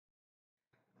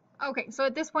Okay, so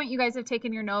at this point, you guys have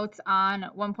taken your notes on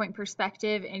 1 point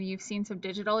perspective and you've seen some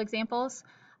digital examples.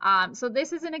 So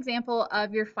this is an example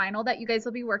of your final that you guys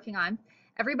will be working on.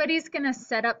 Everybody's going to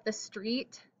set up the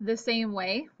street the same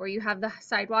way, where you have the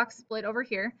sidewalk split over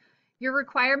here. Your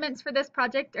requirements for this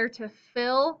project are to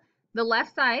fill the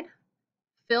left side,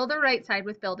 fill the right side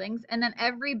with buildings, and then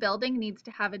every building needs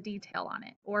to have a detail on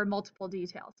it or multiple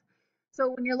details.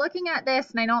 So when you're looking at this,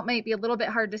 and I know it might be a little bit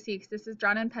hard to see because this is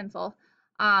drawn in pencil,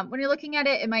 when you're looking at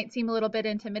it, it might seem a little bit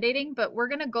intimidating, but we're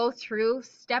going to go through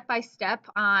step by step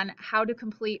on how to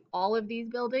complete all of these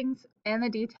buildings and the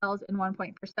details in 1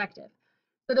 point perspective.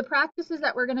 So the practices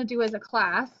that we're going to do as a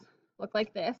class look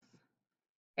like this.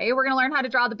 Okay, we're going to learn how to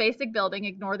draw the basic building.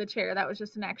 Ignore the chair, that was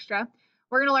just an extra.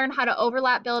 We're going to learn how to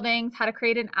overlap buildings, how to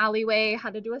create an alleyway, how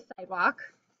to do a sidewalk.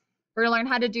 We're going to learn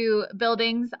how to do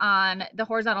buildings on the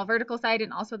horizontal vertical side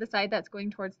and also the side that's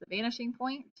going towards the vanishing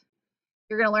point.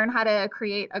 You're going to learn how to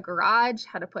create a garage,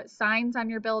 how to put signs on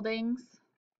your buildings,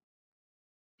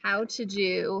 how to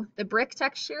do the brick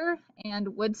texture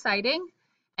and wood siding,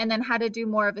 and then how to do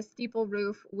more of a steeple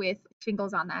roof with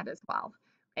shingles on that as well.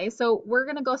 Okay, so we're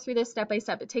going to go through this step by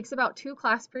step. It takes about 2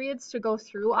 class periods to go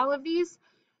through all of these.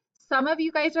 Some of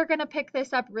you guys are going to pick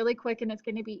this up really quick and it's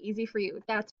going to be easy for you.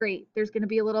 That's great. There's going to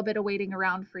be a little bit of waiting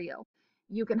around for you.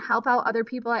 You can help out other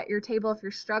people at your table if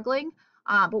you're struggling.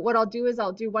 But what I'll do is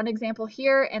I'll do one example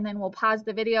here and then we'll pause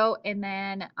the video and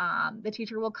then the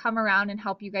teacher will come around and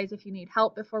help you guys if you need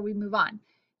help before we move on.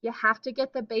 You have to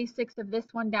get the basics of this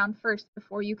one down first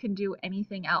before you can do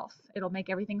anything else. It'll make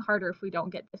everything harder if we don't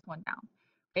get this one down.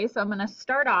 Okay, so I'm going to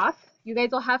start off. You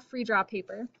guys will have free draw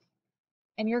paper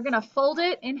and you're going to fold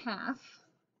it in half.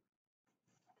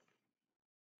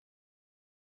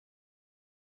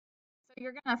 So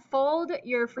you're going to fold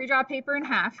your free draw paper in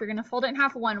half. You're going to fold it in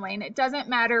half one way, and it doesn't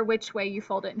matter which way you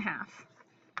fold it in half.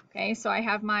 Okay, so I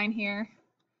have mine here.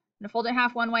 I'm going to fold it in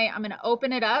half one way. I'm going to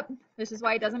open it up. This is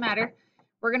why it doesn't matter.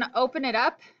 We're going to open it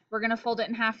up. We're going to fold it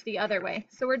in half the other way.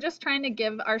 So we're just trying to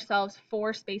give ourselves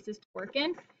 4 spaces to work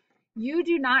in. You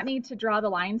do not need to draw the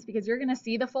lines because you're going to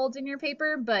see the folds in your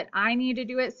paper, but I need to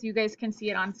do it so you guys can see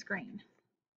it on screen.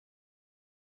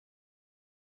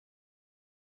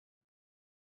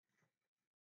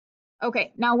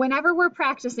 Okay, now whenever we're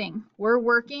practicing, we're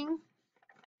working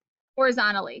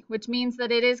horizontally, which means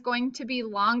that it is going to be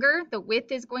longer, the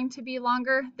width is going to be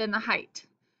longer than the height.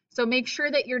 So make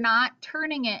sure that you're not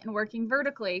turning it and working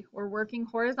vertically. We're working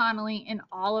horizontally in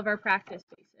all of our practice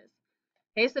spaces.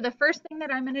 Okay, so the first thing that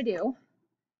I'm going to do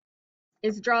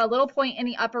is draw a little point in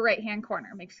the upper right hand corner.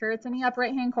 Make sure it's in the upper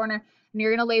right hand corner, and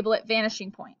you're going to label it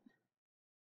vanishing point.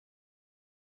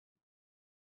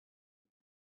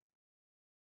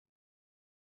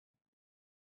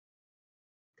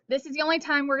 This is the only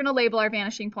time we're going to label our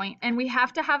vanishing point, and we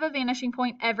have to have a vanishing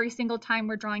point every single time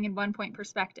we're drawing in 1 point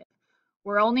perspective.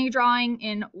 We're only drawing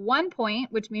in 1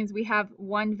 point, which means we have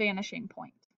 1 vanishing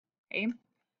point. Okay.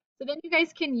 So then you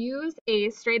guys can use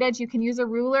a straight edge, you can use a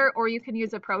ruler, or you can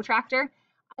use a protractor.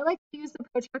 I like to use the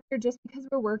protractor just because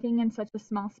we're working in such a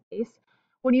small space.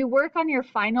 When you work on your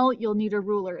final, you'll need a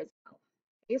ruler as well.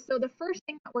 Okay, so the first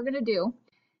thing that we're going to do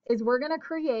is we're going to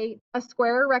create a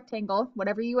square or rectangle,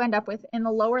 whatever you end up with, in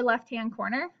the lower left-hand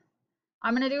corner.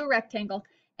 I'm going to do a rectangle,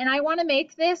 and I want to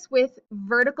make this with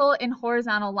vertical and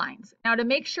horizontal lines. Now, to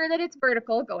make sure that it's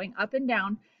vertical, going up and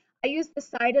down, I use the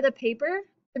side of the paper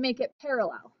to make it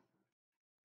parallel.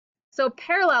 So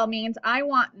parallel means I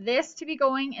want this to be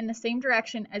going in the same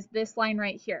direction as this line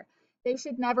right here. They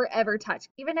should never ever touch.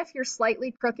 Even if you're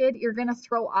slightly crooked, you're going to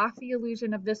throw off the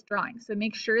illusion of this drawing. So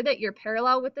make sure that you're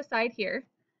parallel with the side here.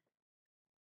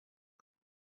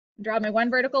 Draw my 1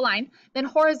 vertical line. Then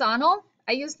horizontal,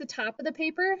 I use the top of the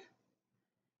paper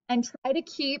and try to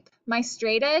keep my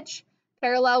straight edge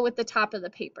parallel with the top of the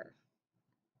paper.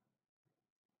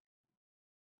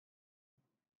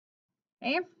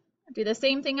 Okay, do the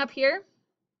same thing up here.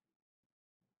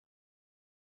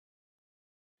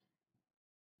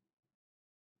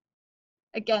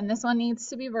 Again, this one needs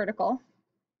to be vertical.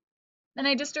 Then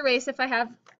I just erase if I have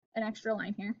an extra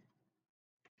line here.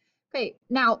 Okay,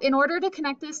 now in order to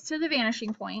connect this to the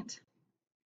vanishing point,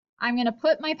 I'm going to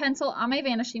put my pencil on my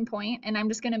vanishing point and I'm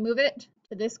just going to move it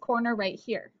to this corner right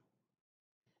here.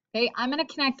 Okay, I'm going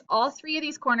to connect all 3 of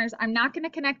these corners. I'm not going to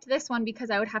connect this one because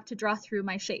I would have to draw through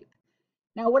my shape.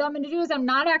 Now what I'm going to do is I'm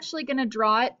not actually going to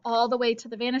draw it all the way to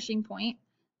the vanishing point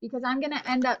because I'm going to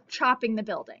end up chopping the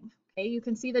building. Okay, you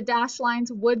can see the dashed lines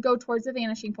would go towards the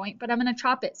vanishing point, but I'm going to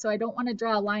chop it, so I don't want to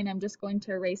draw a line I'm just going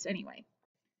to erase anyway.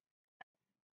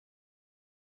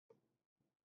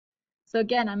 So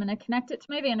again, I'm going to connect it to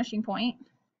my vanishing point.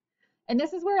 And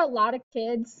this is where a lot of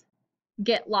kids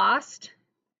get lost,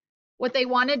 what they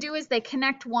want to do is they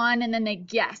connect one and then they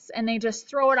guess and they just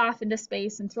throw it off into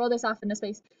space and throw this off into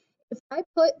space. If I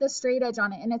put the straight edge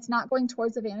on it and it's not going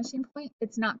towards the vanishing point,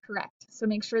 it's not correct. So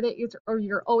make sure that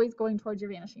you're always going towards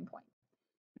your vanishing point.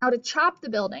 Now to chop the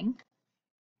building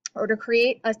or to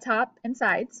create a top and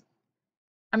sides,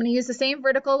 I'm going to use the same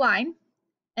vertical line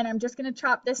and I'm just going to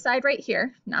chop this side right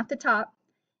here, not the top.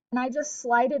 And I just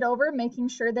slide it over, making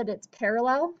sure that it's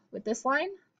parallel with this line.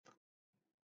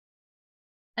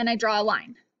 And I draw a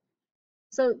line.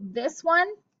 So this one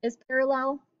is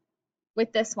parallel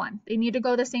with this one. They need to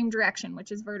go the same direction,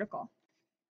 which is vertical.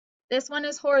 This one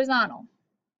is horizontal.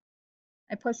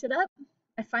 I push it up.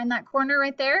 I find that corner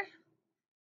right there,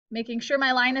 making sure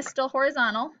my line is still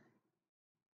horizontal.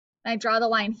 And I draw the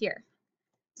line here.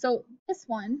 So this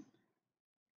one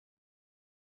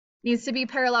needs to be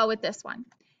parallel with this one.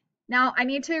 Now I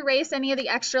need to erase any of the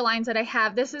extra lines that I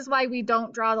have. This is why we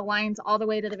don't draw the lines all the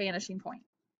way to the vanishing point.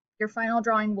 Your final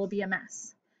drawing will be a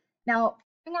mess. Now,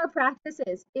 in our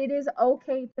practices, it is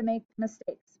okay to make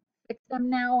mistakes. Fix them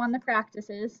now on the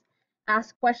practices.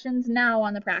 Ask questions now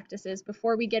on the practices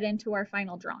before we get into our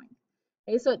final drawing.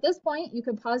 Okay, so at this point, you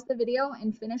can pause the video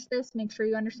and finish this. Make sure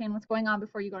you understand what's going on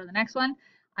before you go to the next one.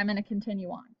 I'm going to continue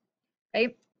on.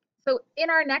 Okay, so in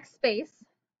our next space,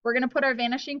 we're going to put our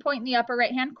vanishing point in the upper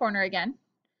right-hand corner again,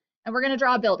 and we're going to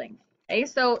draw a building. Okay,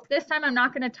 so this time I'm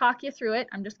not going to talk you through it.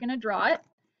 I'm just going to draw it.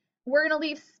 We're going to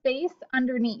leave space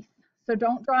underneath, so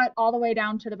don't draw it all the way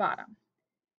down to the bottom.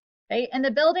 Okay, and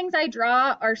the buildings I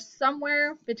draw are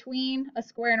somewhere between a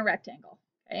square and a rectangle.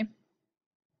 Okay.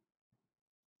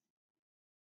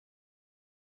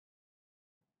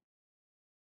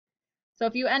 So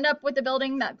if you end up with a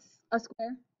building that's a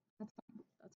square, that's fine.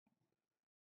 That's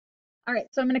fine. All right,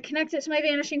 so I'm going to connect it to my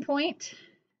vanishing point,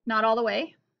 not all the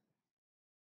way.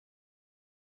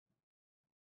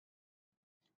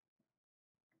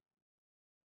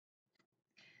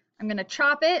 I'm going to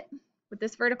chop it with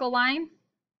this vertical line.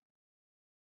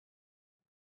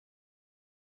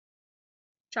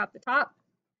 Chop the top.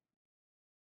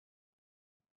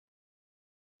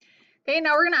 Okay,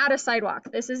 now we're going to add a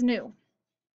sidewalk. This is new.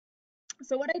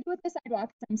 So what I do with the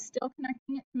sidewalk is I'm still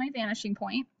connecting it to my vanishing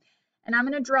point, and I'm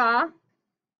going to draw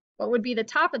what would be the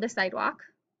top of the sidewalk.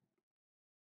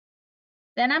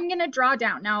 Then I'm going to draw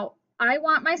down. Now, I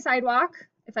want my sidewalk,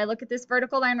 if I look at this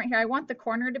vertical line right here, I want the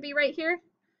corner to be right here.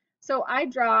 So I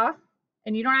draw,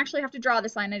 and you don't actually have to draw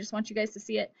this line, I just want you guys to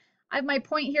see it. I have my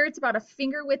point here, it's about a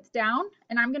finger width down,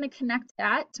 and I'm going to connect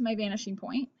that to my vanishing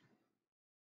point.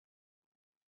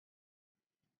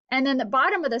 And then the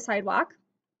bottom of the sidewalk,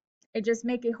 I just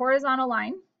make a horizontal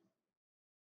line,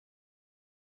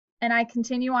 and I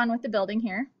continue on with the building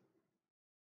here.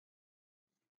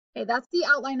 Okay, that's the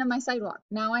outline of my sidewalk.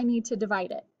 Now I need to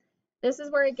divide it. This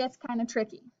is where it gets kind of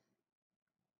tricky.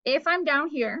 If I'm down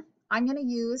here, I'm going to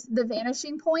use the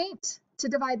vanishing point to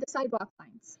divide the sidewalk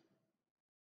lines.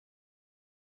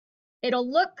 It'll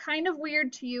look kind of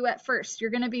weird to you at first. You're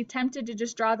going to be tempted to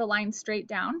just draw the line straight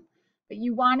down, but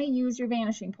you want to use your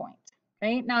vanishing point.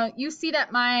 Okay, now you see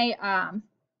that my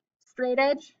straight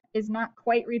edge is not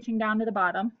quite reaching down to the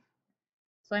bottom,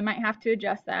 so I might have to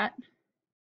adjust that.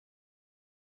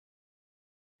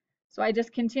 So I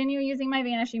just continue using my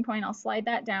vanishing point. I'll slide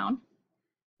that down.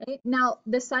 Okay, now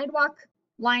the sidewalk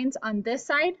lines on this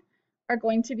side are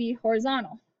going to be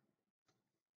horizontal.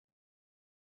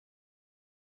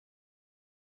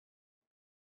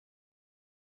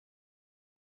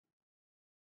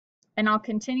 And I'll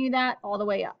continue that all the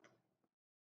way up.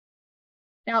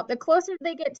 Now, the closer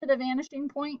they get to the vanishing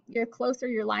point, the closer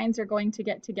your lines are going to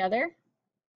get together.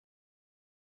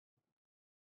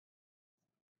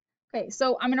 Okay,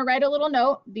 so I'm going to write a little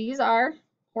note. These are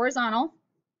horizontal.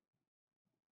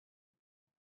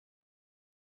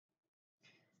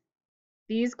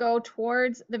 These go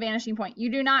towards the vanishing point. You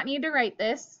do not need to write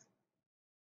this.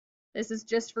 This is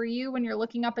just for you when you're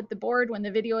looking up at the board, when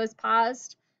the video is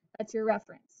paused. That's your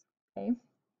reference, okay?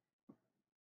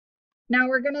 Now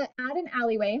we're going to add an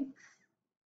alleyway.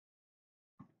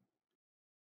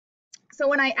 So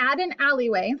when I add an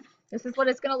alleyway, this is what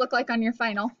it's going to look like on your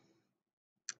final.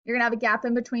 You're going to have a gap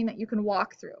in between that you can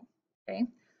walk through, okay?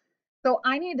 So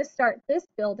I need to start this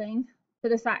building to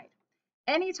the side.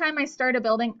 Anytime I start a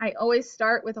building, I always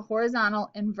start with a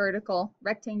horizontal and vertical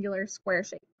rectangular square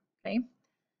shape, okay?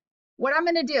 What I'm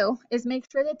going to do is make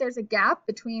sure that there's a gap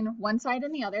between one side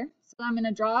and the other. So I'm going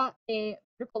to draw a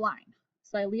vertical line.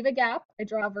 So I leave a gap, I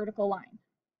draw a vertical line.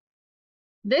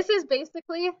 This is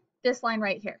basically this line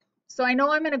right here. So I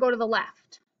know I'm going to go to the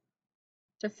left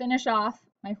to finish off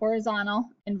my horizontal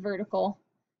and vertical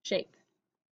shape.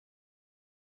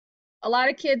 A lot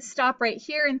of kids stop right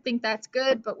here and think that's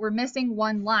good, but we're missing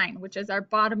one line, which is our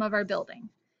bottom of our building.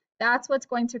 That's what's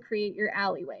going to create your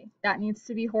alleyway. That needs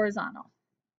to be horizontal.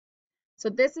 So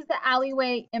this is the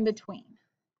alleyway in between.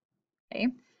 Okay.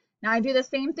 Now I do the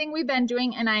same thing we've been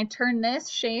doing and I turn this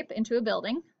shape into a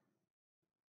building.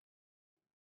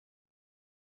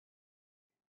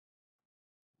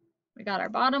 We got our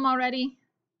bottom already.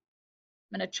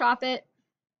 I'm going to chop it.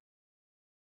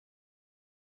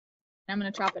 And I'm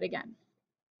going to chop it again.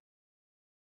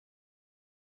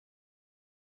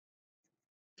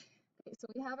 Okay, so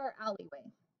we have our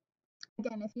alleyway.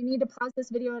 Again, if you need to pause this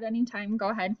video at any time, go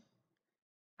ahead.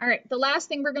 All right, the last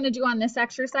thing we're going to do on this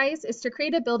exercise is to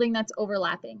create a building that's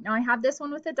overlapping. Now I have this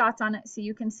one with the dots on it so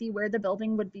you can see where the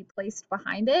building would be placed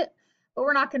behind it, but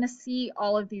we're not going to see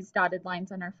all of these dotted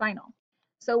lines on our final.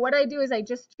 So what I do is I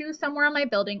just choose somewhere on my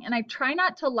building and I try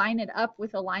not to line it up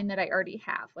with a line that I already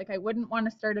have. Like I wouldn't want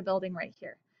to start a building right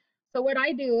here. So what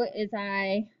I do is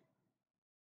I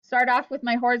start off with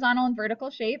my horizontal and vertical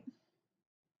shape.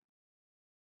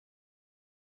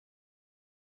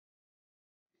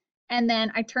 And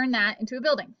then I turn that into a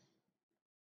building.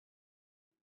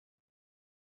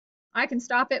 I can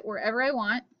stop it wherever I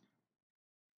want.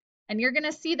 And you're going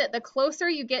to see that the closer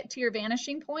you get to your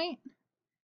vanishing point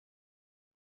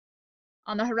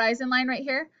on the horizon line right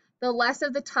here, the less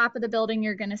of the top of the building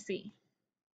you're going to see.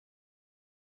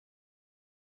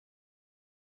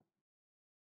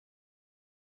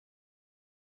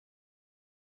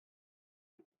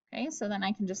 Okay, so then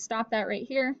I can just stop that right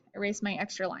here, erase my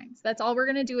extra lines. That's all we're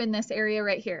going to do in this area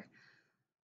right here.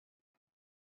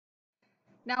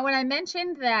 Now, when I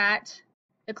mentioned that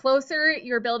the closer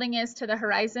your building is to the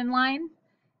horizon line,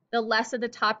 the less of the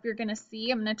top you're going to see.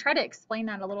 I'm going to try to explain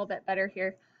that a little bit better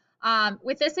here.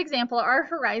 With this example, our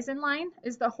horizon line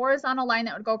is the horizontal line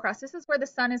that would go across. This is where the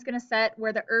sun is going to set,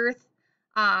 where the earth,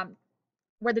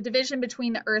 where the division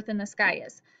between the earth and the sky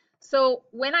is. So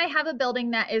when I have a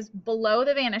building that is below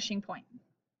the vanishing point,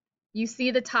 you see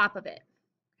the top of it,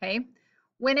 okay?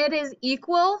 When it is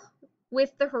equal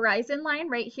with the horizon line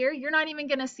right here, you're not even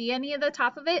gonna see any of the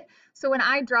top of it. So when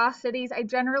I draw cities, I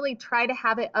generally try to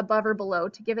have it above or below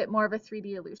to give it more of a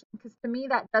 3D illusion, because to me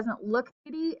that doesn't look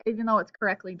 3D even though it's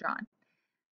correctly drawn.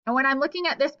 And when I'm looking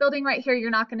at this building right here, you're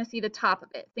not going to see the top of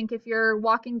it. Think if you're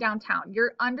walking downtown,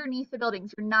 you're underneath the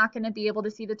buildings, you're not going to be able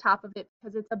to see the top of it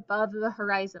because it's above the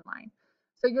horizon line.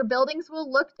 So your buildings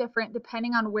will look different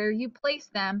depending on where you place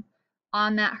them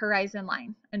on that horizon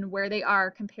line and where they are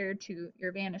compared to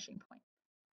your vanishing point.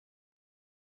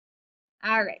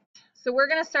 All right, so we're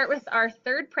going to start with our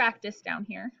third practice down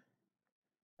here.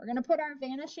 We're going to put our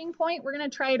vanishing point, we're going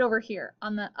to try it over here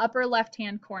on the upper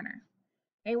left-hand corner.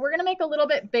 Okay, we're going to make a little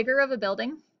bit bigger of a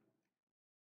building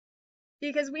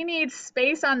because we need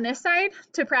space on this side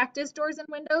to practice doors and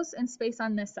windows and space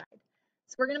on this side.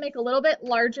 So we're going to make a little bit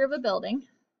larger of a building.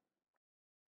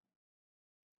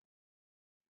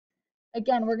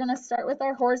 Again, we're going to start with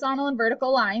our horizontal and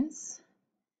vertical lines.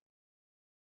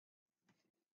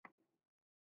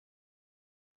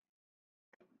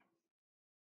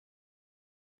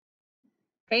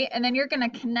 Okay, and then you're going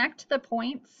to connect the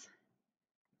points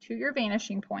to your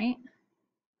vanishing point.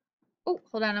 Oh,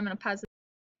 hold on, I'm going to pause it.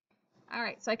 All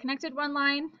right, so I connected one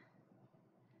line.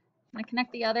 I'm going to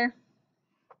connect the other.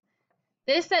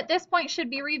 This at this point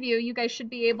should be review. You guys should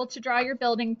be able to draw your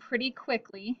building pretty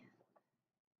quickly.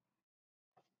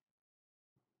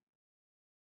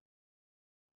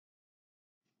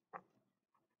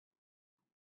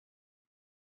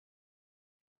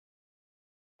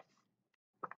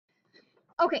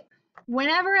 Okay,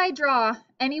 whenever I draw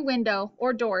any window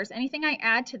or doors, anything I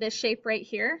add to this shape right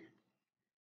here,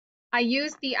 I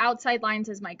use the outside lines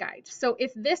as my guide. So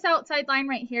if this outside line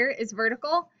right here is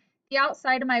vertical, the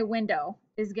outside of my window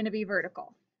is going to be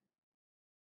vertical.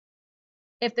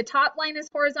 If the top line is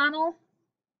horizontal,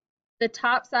 the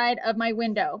top side of my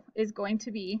window is going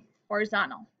to be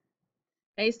horizontal.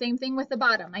 Okay, same thing with the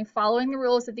bottom. I'm following the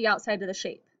rules of the outside of the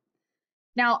shape.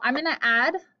 Now I'm going to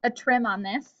add a trim on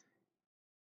this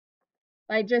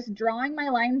by just drawing my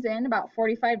lines in about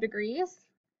 45 degrees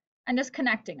and just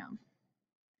connecting them.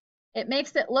 It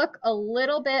makes it look a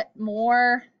little bit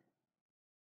more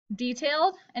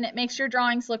detailed and it makes your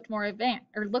drawings look more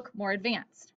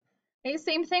advanced. Okay,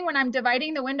 same thing when I'm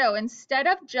dividing the window. Instead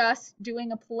of just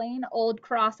doing a plain old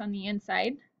cross on the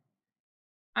inside,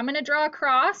 I'm going to draw a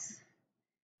cross,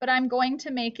 but I'm going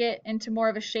to make it into more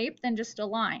of a shape than just a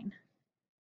line.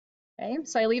 Okay,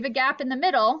 so I leave a gap in the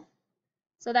middle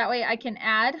so that way I can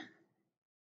add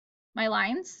my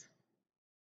lines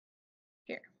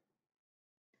here.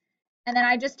 And then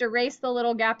I just erase the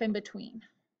little gap in between.